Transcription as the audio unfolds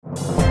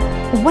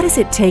What does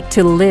it take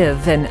to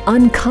live an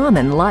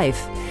uncommon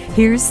life?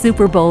 Here's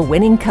Super Bowl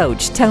winning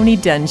coach Tony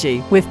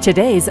Dungy with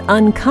today's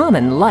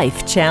Uncommon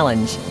Life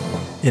Challenge.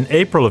 In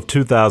April of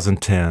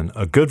 2010,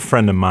 a good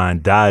friend of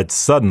mine died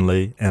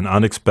suddenly and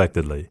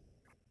unexpectedly.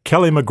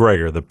 Kelly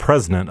McGregor, the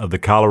president of the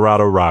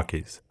Colorado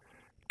Rockies.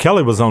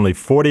 Kelly was only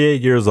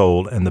 48 years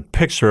old and the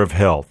picture of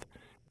health.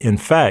 In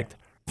fact,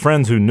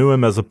 friends who knew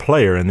him as a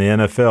player in the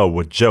NFL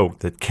would joke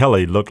that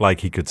Kelly looked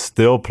like he could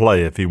still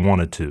play if he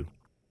wanted to.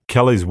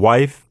 Kelly's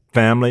wife,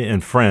 family,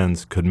 and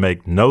friends could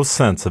make no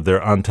sense of their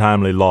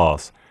untimely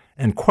loss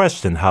and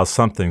questioned how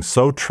something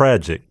so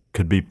tragic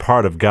could be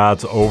part of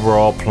God's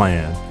overall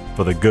plan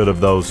for the good of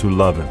those who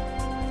love Him.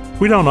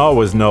 We don't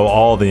always know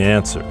all the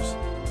answers.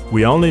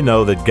 We only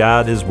know that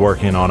God is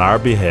working on our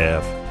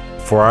behalf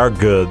for our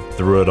good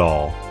through it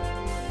all.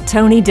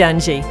 Tony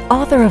Dungy,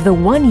 author of the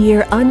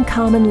 1-year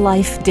Uncommon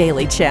Life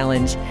Daily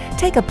Challenge.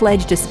 Take a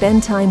pledge to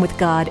spend time with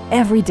God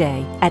every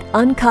day at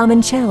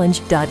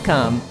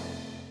uncommonchallenge.com.